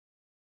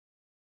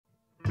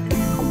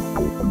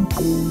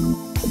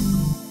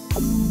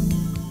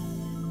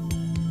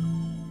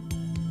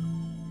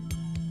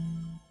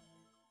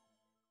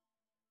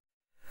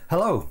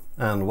Hello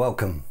and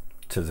welcome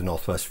to the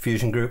Northwest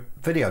Fusion Group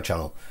video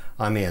channel.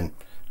 I'm Ian,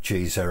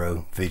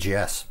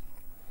 G0VGS.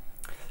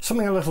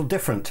 Something a little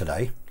different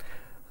today.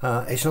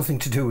 It's nothing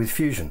to do with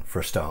fusion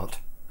for a start.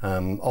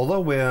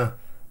 Although we're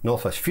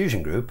Northwest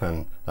Fusion Group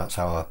and that's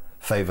our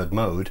favoured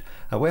mode,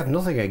 we have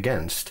nothing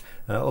against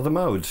other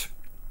modes.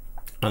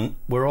 And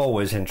we're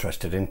always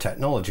interested in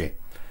technology.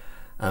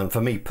 And for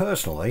me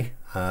personally,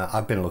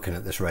 I've been looking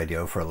at this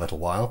radio for a little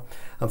while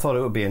and thought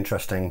it would be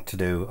interesting to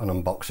do an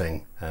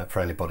unboxing for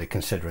anybody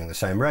considering the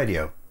same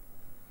radio.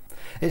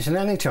 It's an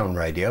Anytone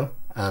radio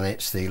and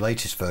it's the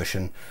latest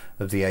version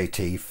of the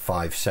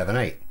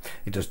AT-578.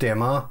 It does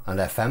DMR and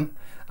FM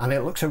and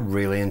it looks a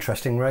really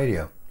interesting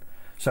radio.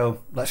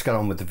 So let's get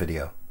on with the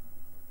video.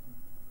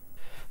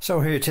 So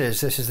here it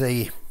is. This is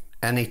the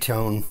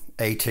Anytone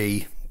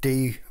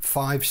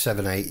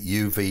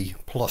AT-D578UV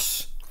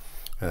Plus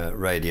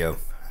radio.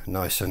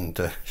 Nice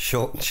and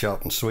short and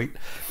sharp and sweet.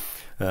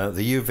 The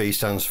UV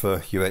stands for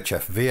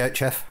UHF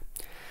VHF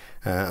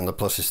and the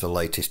Plus is the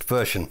latest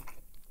version.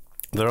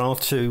 There are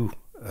two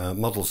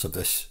models of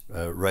this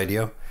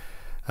radio,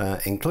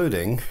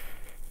 including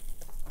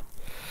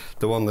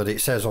the one that it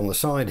says on the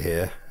side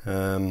here,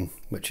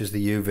 which is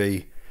the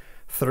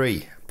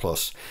UV3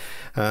 Plus.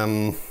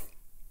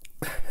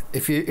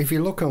 If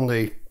you look on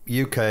the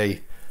UK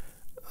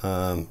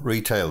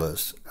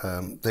retailers,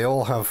 they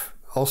all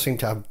seem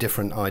to have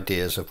different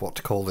ideas of what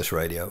to call this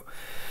radio.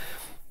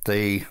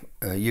 The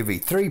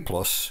UV3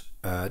 Plus,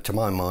 to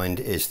my mind,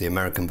 is the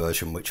American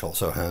version, which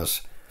also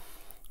has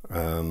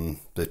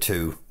the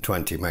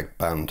 220 meg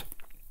band.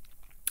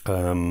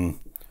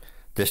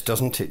 This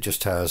doesn't, it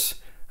just has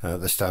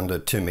the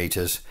standard 2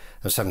 meters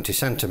and 70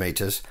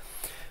 centimeters,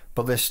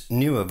 but this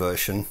newer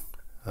version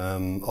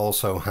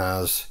also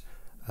has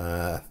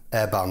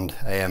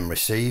airband AM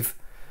receive,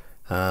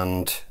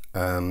 and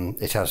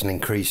it has an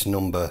increased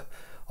number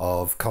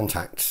of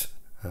contacts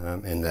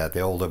in there.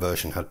 The older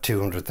version had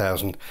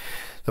 200,000.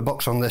 The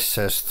box on this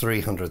says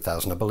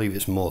 300,000. I believe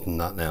it's more than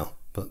that now,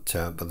 but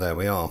there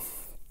we are.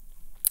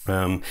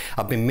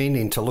 I've been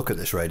meaning to look at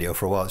this radio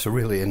for a while. It's a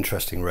really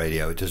interesting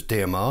radio. It does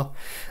DMR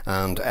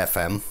and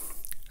FM,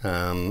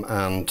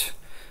 and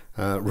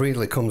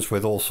really comes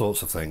with all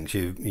sorts of things.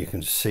 You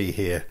can see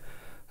here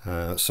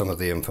some of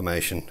the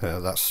information.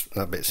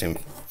 That bit's in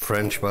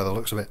French by the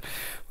looks of it.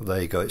 Well,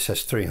 there you go. It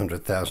says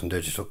 300,000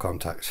 digital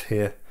contacts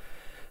here.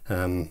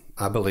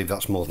 I believe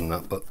that's more than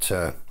that, but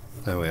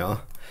there we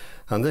are.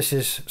 And this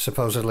is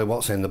supposedly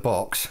what's in the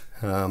box,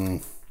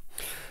 and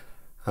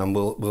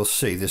we'll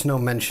see. There's no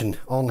mention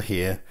on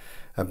here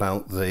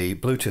about the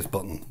Bluetooth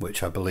button,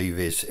 which I believe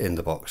is in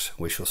the box.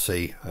 We shall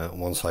see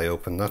once I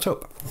open that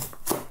up.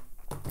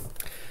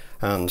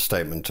 And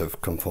statement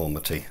of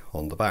conformity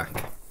on the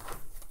back.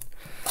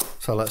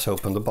 So let's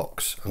open the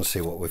box and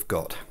see what we've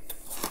got.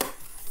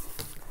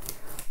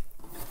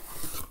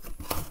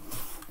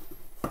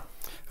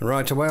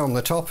 Right away on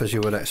the top, as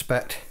you would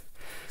expect,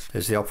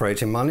 is the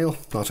operating manual,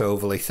 not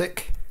overly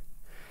thick.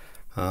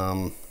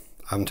 I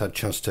haven't had a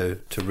chance to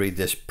read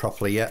this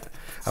properly yet.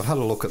 I've had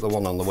a look at the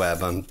one on the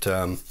web and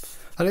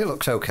it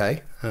looks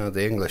okay.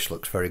 The English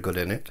looks very good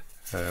in it,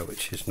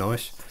 which is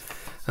nice.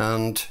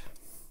 And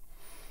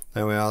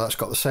there we are, that's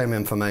got the same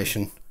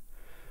information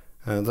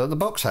that the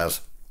box has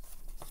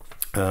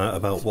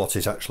about what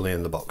is actually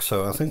in the box.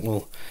 So I think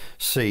we'll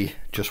see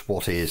just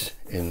what is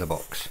in the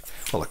box.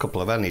 Well, a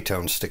couple of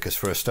Anytone stickers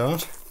for a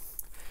start.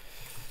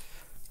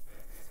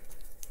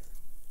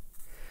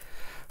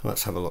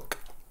 Let's have a look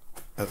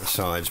at the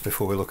sides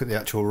before we look at the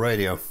actual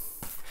radio.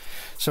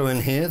 So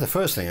in here, the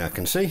first thing I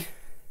can see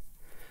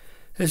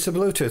is the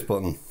Bluetooth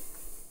button.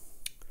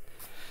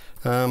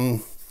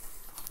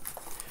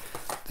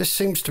 This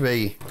seems to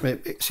be,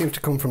 it seems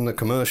to come from the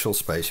commercial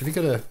space. If you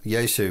get a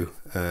Yaesu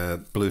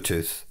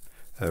Bluetooth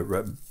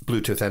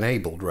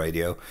enabled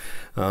radio,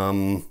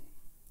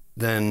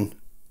 then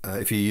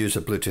if you use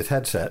a Bluetooth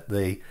headset,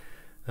 the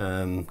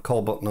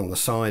call button on the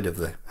side of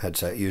the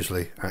headset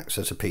usually acts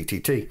as a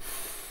PTT.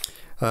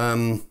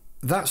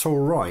 That's all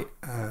right,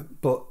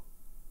 but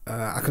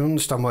I can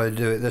understand why they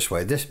do it this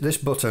way. This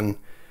button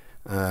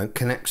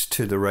connects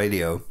to the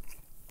radio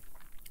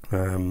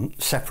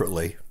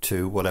separately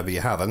to whatever you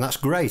have, and that's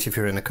great if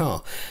you're in a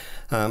car,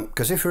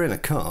 because if you're in a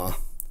car,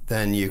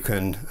 then you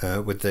can,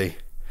 with the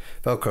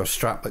Velcro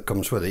strap that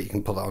comes with it, you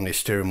can put that on your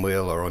steering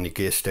wheel or on your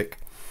gear stick,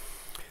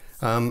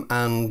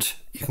 and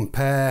you can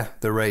pair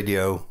the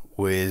radio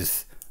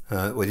with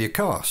your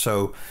car.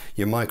 So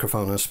your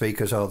microphone and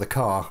speakers are the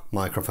car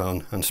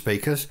microphone and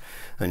speakers,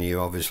 and you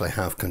obviously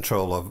have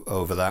control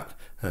over that,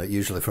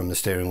 usually from the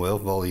steering wheel,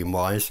 volume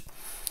wise.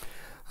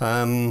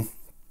 And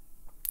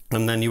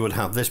then you would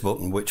have this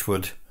button which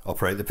would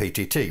operate the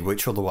PTT,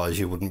 which otherwise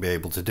you wouldn't be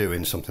able to do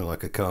in something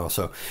like a car.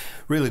 So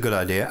really good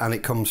idea, and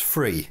it comes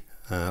free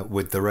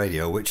with the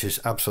radio, which is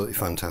absolutely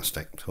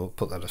fantastic. So we'll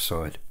put that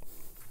aside.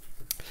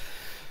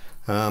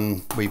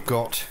 We've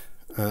got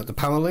the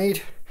power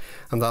lead,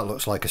 and that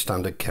looks like a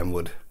standard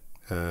Kenwood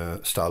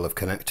style of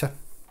connector.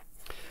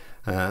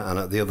 And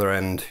at the other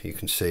end you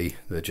can see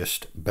they're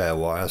just bare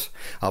wires.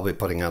 I'll be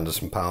putting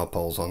Anderson power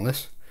poles on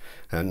this.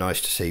 Nice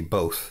to see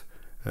both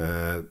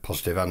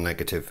positive and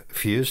negative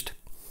fused.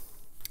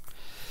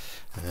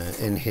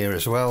 In here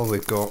as well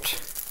we've got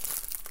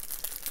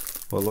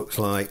what looks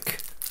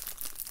like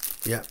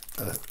a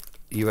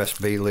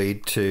USB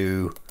lead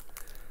to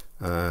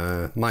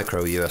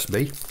micro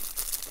USB.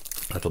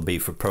 That'll be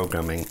for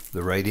programming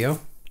the radio.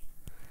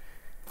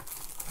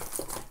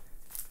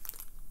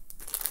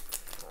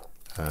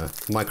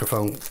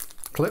 Microphone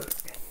clip.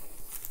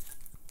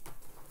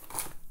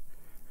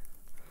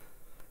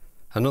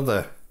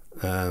 Another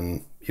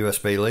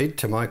USB lead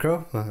to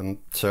micro.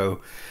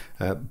 So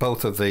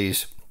both of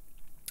these,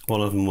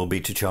 one of them will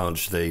be to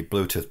charge the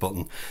Bluetooth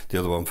button, the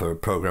other one for a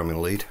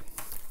programming lead.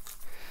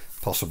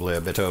 Possibly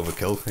a bit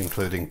overkill,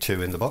 including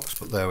two in the box,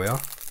 but there we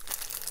are.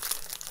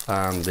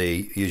 And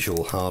the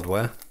usual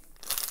hardware.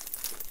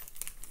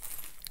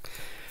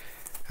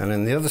 And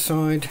then the other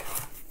side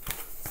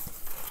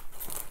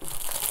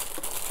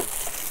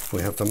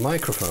we have the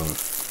microphone.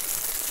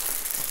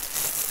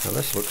 Now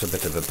this looks a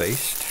bit of a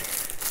beast.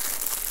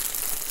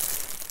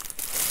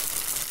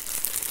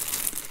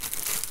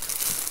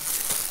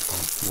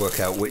 I'll work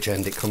out which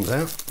end it comes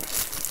out.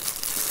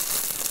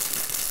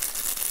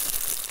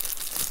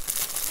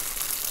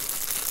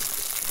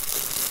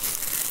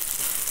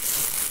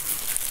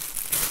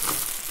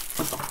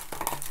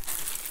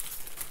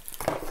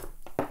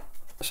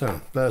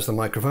 So there's the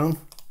microphone,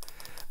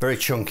 very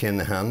chunky in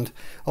the hand.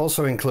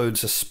 Also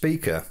includes a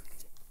speaker.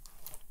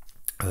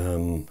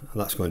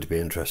 That's going to be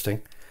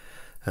interesting.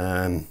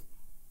 The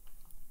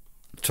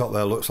top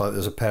there looks like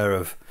there's a pair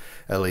of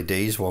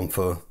LEDs, one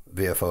for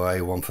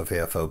VFO-A, one for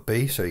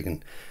VFO-B, so you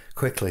can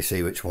quickly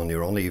see which one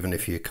you're on even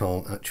if you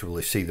can't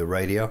actually see the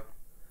radio.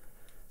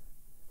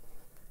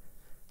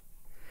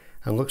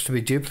 And looks to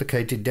be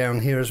duplicated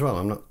down here as well.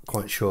 I'm not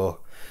quite sure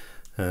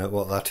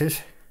what that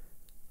is,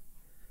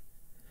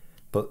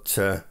 but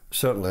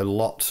certainly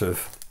lots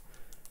of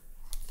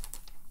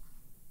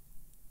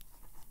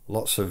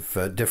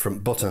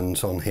different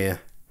buttons on here,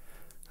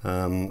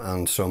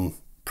 and some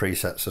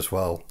presets as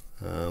well,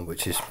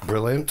 which is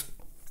brilliant.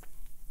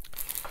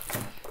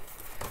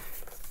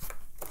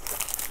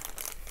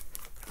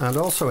 And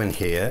also in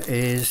here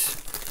is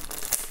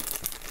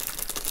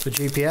the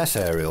GPS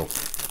aerial.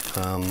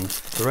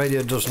 The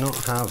radio does not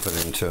have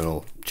an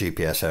internal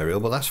GPS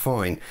aerial, but that's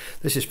fine.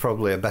 This is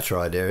probably a better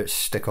idea. It's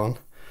stick on,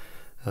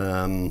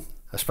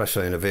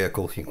 especially in a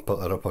vehicle. You can put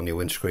that up on your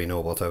windscreen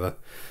or whatever.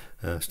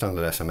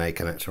 Standard SMA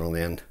connector on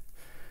the end,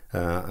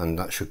 and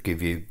that should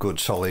give you good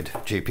solid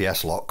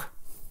GPS lock.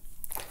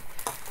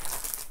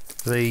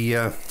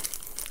 The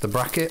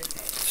bracket,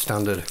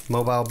 standard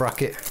mobile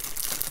bracket.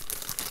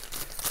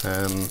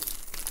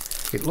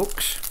 It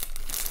looks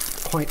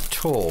quite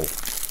tall,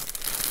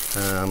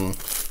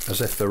 as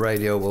if the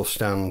radio will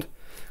stand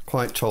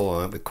quite tall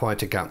on it with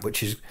quite a gap,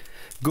 which is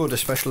good,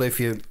 especially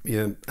if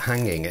you're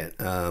hanging it,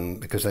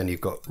 because then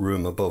you've got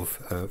room above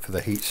for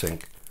the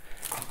heatsink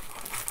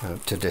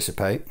to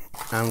dissipate,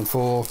 and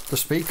for the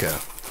speaker.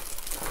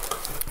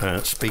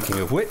 Speaking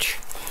of which,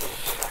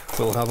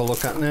 we'll have a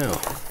look at now.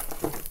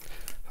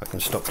 If I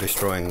can stop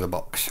destroying the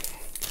box.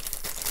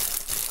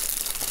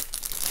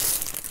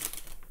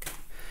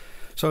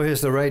 So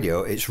here's the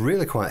radio. It's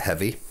really quite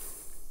heavy.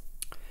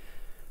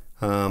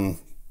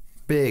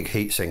 Big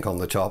heatsink on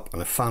the top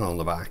and a fan on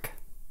the back.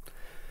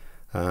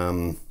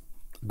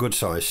 Good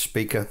sized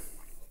speaker.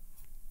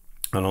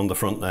 And on the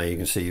front there you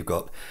can see you've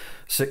got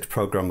 6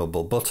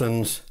 programmable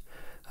buttons,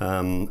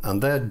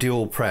 and they're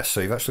dual press,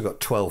 so you've actually got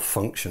 12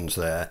 functions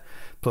there,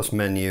 plus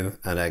menu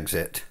and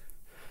exit.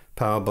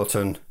 Power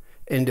button,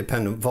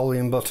 independent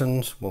volume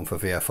buttons, one for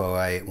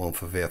VFO-A, one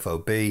for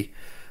VFO-B,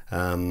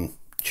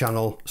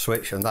 channel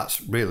switch, and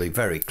that's really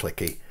very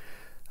clicky,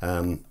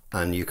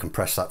 and you can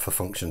press that for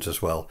functions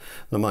as well.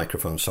 The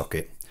microphone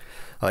socket.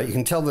 You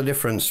can tell the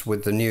difference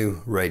with the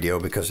new radio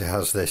because it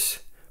has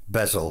this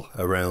bezel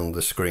around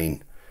the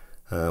screen,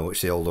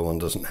 which the older one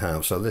doesn't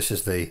have. So this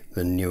is the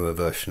newer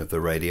version of the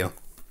radio.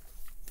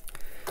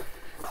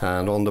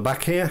 And on the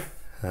back here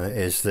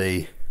is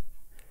the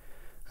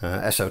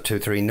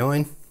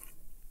SO239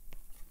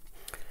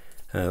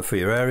 for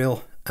your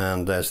aerial,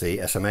 and there's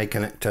the SMA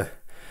connector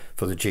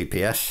for the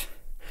GPS.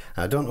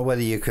 I don't know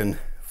whether you can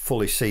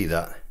fully see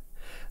that,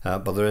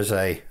 but there is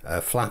a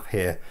flap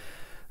here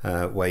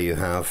where you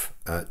have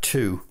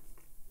 2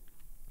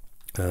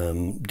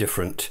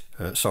 different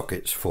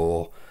sockets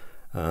for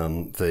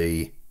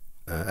the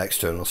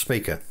external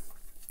speaker.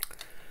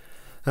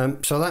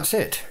 So that's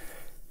it.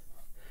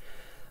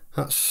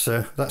 That's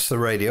the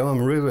radio.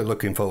 I'm really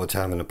looking forward to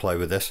having a play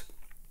with this,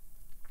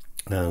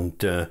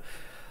 and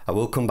I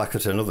will come back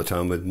at another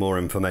time with more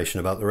information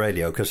about the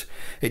radio, because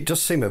it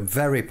does seem a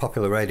very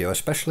popular radio,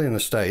 especially in the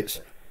States.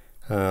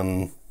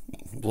 A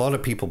lot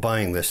of people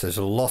buying this. There's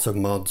a lot of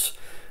mods,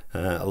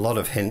 a lot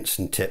of hints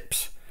and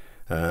tips,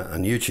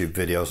 and YouTube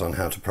videos on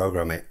how to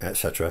program it,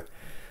 etc.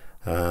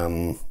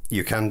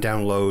 You can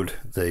download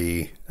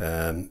the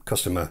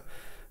customer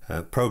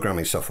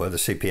programming software, the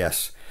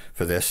CPS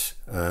for this,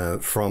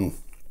 from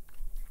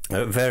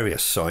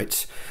various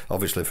sites,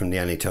 obviously from the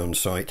Anytone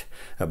site,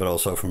 but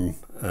also from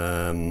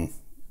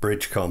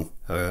Bridgecom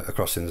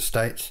across in the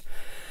States.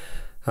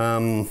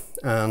 And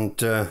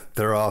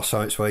there are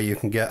sites where you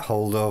can get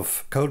hold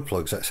of code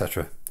plugs,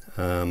 etc.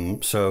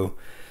 So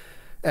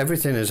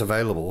everything is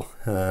available.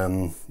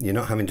 You're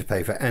not having to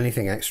pay for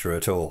anything extra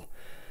at all.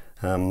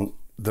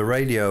 The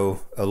radio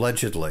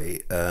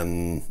allegedly,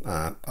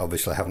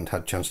 obviously I haven't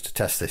had a chance to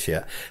test this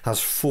yet, has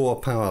 4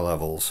 power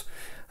levels.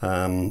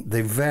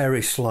 They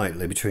vary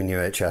slightly between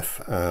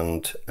UHF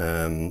and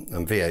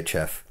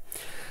VHF,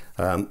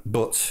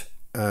 but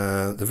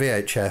the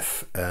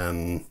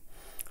VHF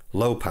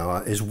low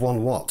power is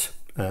 1 watt,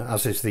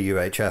 as is the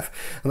UHF,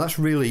 and that's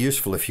really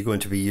useful if you're going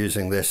to be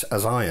using this,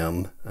 as I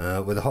am,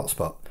 with a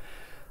hotspot.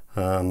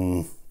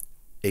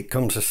 It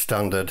comes as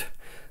standard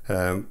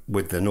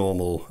with the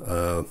normal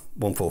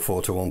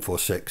 144 to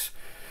 146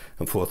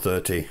 and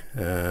 430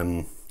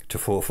 to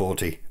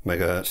 440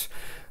 megahertz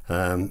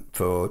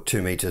for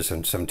 2 meters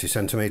and 70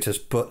 centimeters,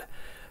 but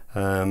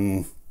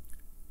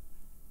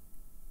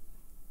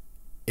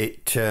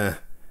it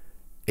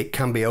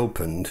can be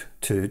opened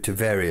to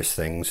various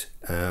things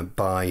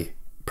by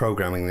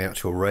programming the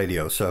actual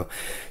radio, so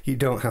you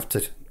don't have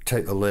to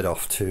take the lid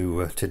off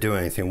to do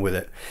anything with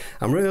it.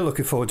 I'm really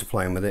looking forward to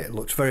playing with it. It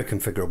looks very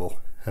configurable,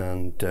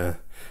 and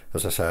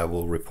as I say, I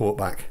will report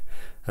back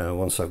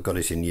once I've got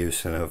it in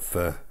use and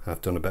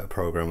I've done a bit of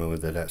programming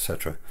with it,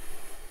 etc.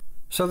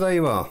 So there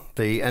you are,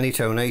 the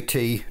Anytone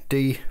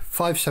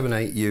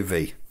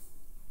AT-D578UV.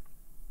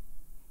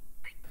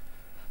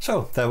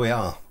 So there we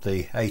are,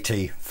 the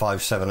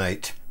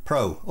AT-578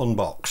 Pro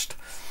unboxed.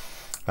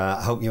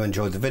 I hope you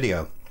enjoyed the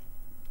video.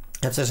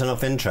 If there's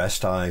enough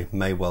interest, I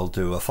may well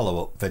do a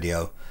follow-up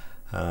video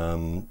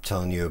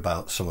telling you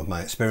about some of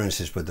my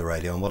experiences with the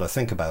radio and what I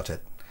think about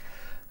it.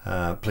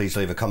 Please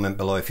leave a comment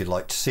below if you'd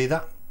like to see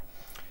that.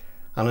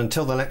 And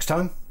until the next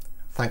time,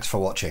 thanks for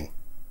watching.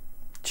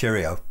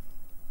 Cheerio.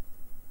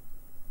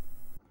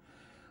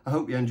 I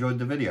hope you enjoyed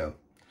the video.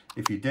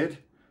 If you did,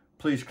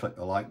 please click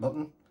the like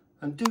button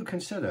and do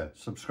consider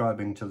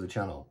subscribing to the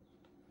channel.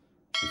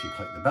 If you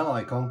click the bell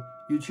icon,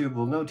 YouTube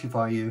will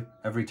notify you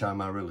every time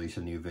I release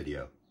a new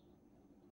video.